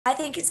I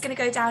think it's going to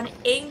go down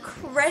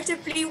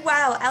incredibly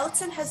well.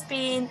 Elton has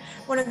been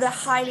one of the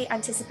highly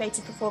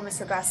anticipated performers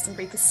for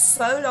Glastonbury for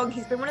so long.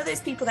 He's been one of those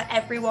people that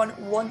everyone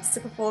wants to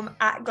perform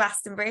at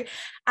Glastonbury.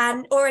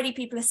 And already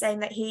people are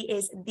saying that he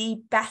is the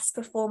best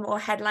performer or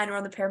headliner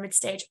on the pyramid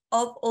stage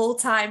of all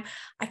time.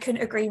 I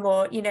couldn't agree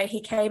more. You know,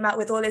 he came out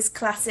with all his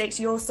classics,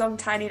 Your Song,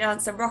 Tiny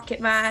Dancer, Rocket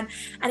Man,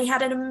 and he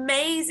had an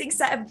amazing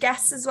set of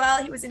guests as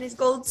well. He was in his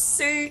gold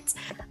suit.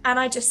 And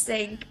I just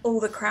think all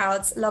the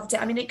crowds loved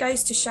it. I mean, it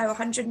goes to show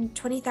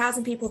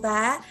 120,000 people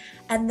there.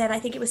 And then I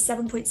think it was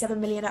 7.7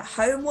 million at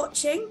home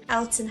watching.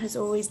 Elton has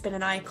always been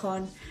an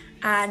icon.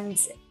 And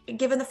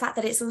given the fact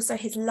that it's also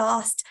his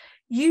last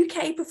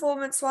UK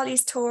performance while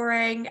he's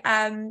touring,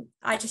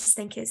 I just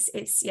think it's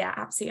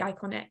absolutely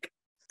iconic.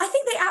 I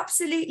think they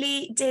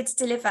absolutely did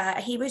deliver.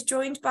 He was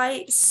joined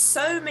by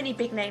so many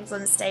big names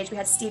on the stage. We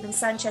had Stephen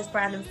Sanchez,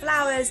 Brandon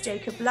Flowers,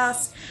 Jacob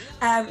Lust,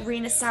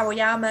 Rina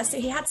Sawayama. So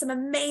he had some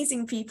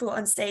amazing people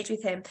on stage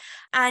with him.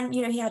 And,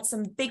 you know, he had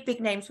some big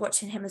names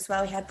watching him as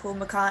well. He had Paul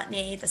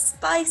McCartney, the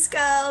Spice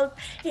Girls.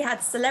 He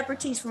had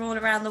celebrities from all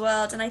around the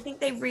world. And I think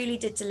they really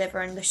did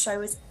deliver, and the show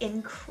was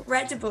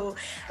incredible.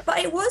 But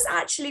it was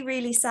actually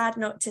really sad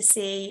not to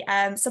see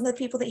some of the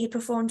people that he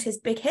performed his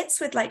big hits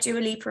with, like Dua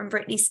Lipa and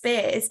Britney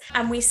Spears.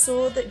 And we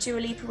saw that Dua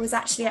Lipa was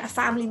actually at a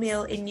family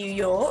meal in New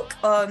York.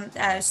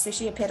 So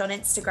she appeared on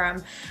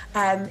Instagram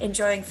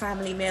enjoying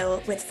family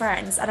meal with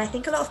friends. And I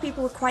think a lot of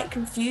people were quite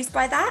confused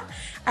by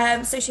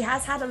that. So she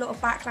has had a lot of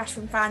backlash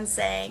from fans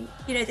saying,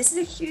 you know, this is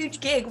a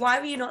huge gig. Why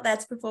were you not there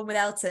to perform with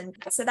Elton?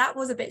 So that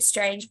was a bit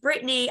strange.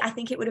 Britney, I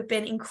think it would have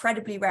been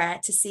incredibly rare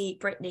to see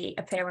Britney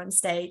appear on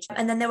stage.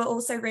 And then there were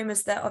also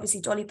rumours that obviously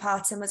Dolly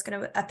Parton was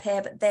going to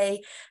appear, but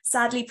they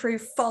sadly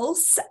proved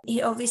false.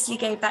 He obviously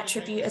gave that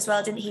tribute as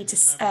well, didn't he,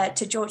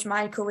 to George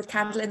Michael with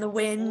Candle in the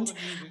Wind.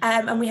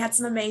 And we had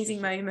some amazing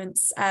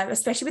moments,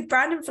 especially with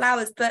Brandon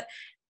Flowers. But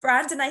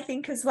Brandon, I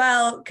think, as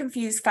well,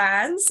 confused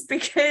fans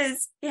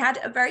because he had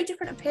a very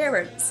different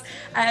appearance.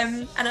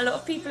 And a lot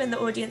of people in the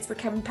audience were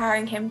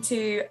comparing him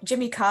to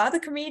Jimmy Carr, the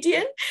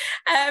comedian.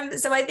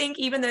 So I think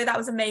even though that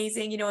was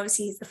amazing, you know,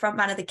 obviously he's the front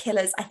man of the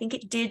Killers, I think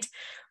it did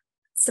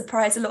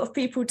surprise a lot of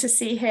people to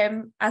see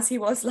him as he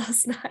was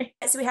last night.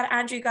 So we had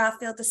Andrew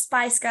Garfield, the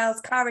Spice Girls,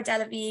 Cara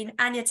Delevingne,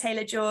 Anya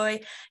Taylor-Joy,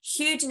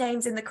 huge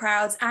names in the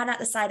crowds, and at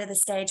the side of the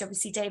stage,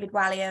 obviously David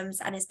Walliams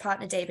and his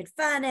partner David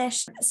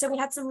Furnish. So we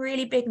had some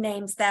really big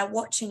names there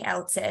watching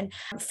Elton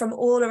from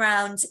all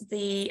around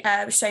the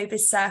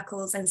showbiz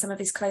circles and some of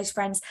his close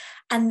friends.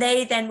 And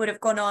they then would have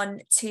gone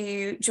on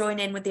to join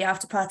in with the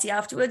after party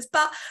afterwards.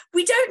 But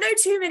we don't know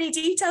too many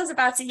details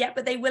about it yet,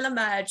 but they will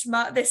emerge.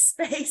 Mark this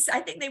space. I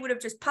think they would have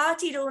just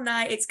partied all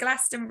night. It's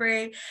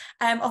Glastonbury.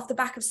 Off the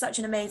back of such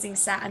an amazing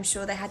set, I'm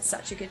sure they had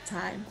such a good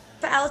time.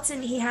 For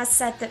Elton, he has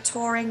said that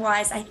touring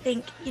wise, I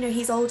think, you know,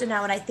 he's older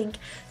now and I think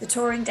the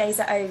touring days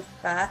are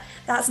over.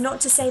 That's not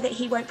to say that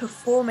he won't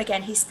perform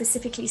again. He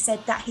specifically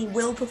said that he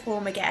will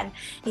perform again.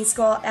 He's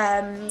got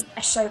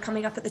a show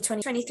coming up at the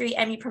 2023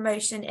 Emmy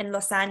promotion in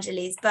Los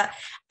Angeles. But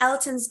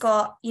Elton's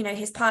got, you know,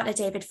 his partner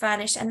David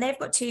Furnish, and they've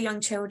got 2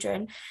 young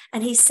children.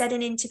 And he's said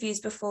in interviews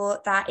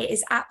before that it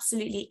is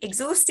absolutely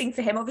exhausting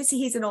for him. Obviously,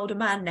 he's an older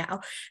man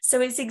now.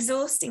 So it's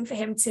exhausting for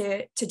him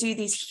to do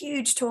these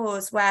huge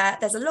tours where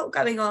there's a lot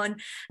going on.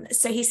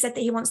 So he said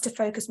that he wants to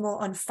focus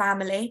more on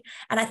family.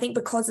 And I think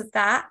because of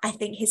that, I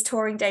think his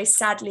touring days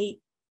sadly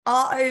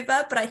are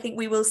over, but I think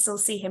we will still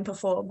see him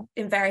perform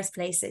in various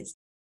places.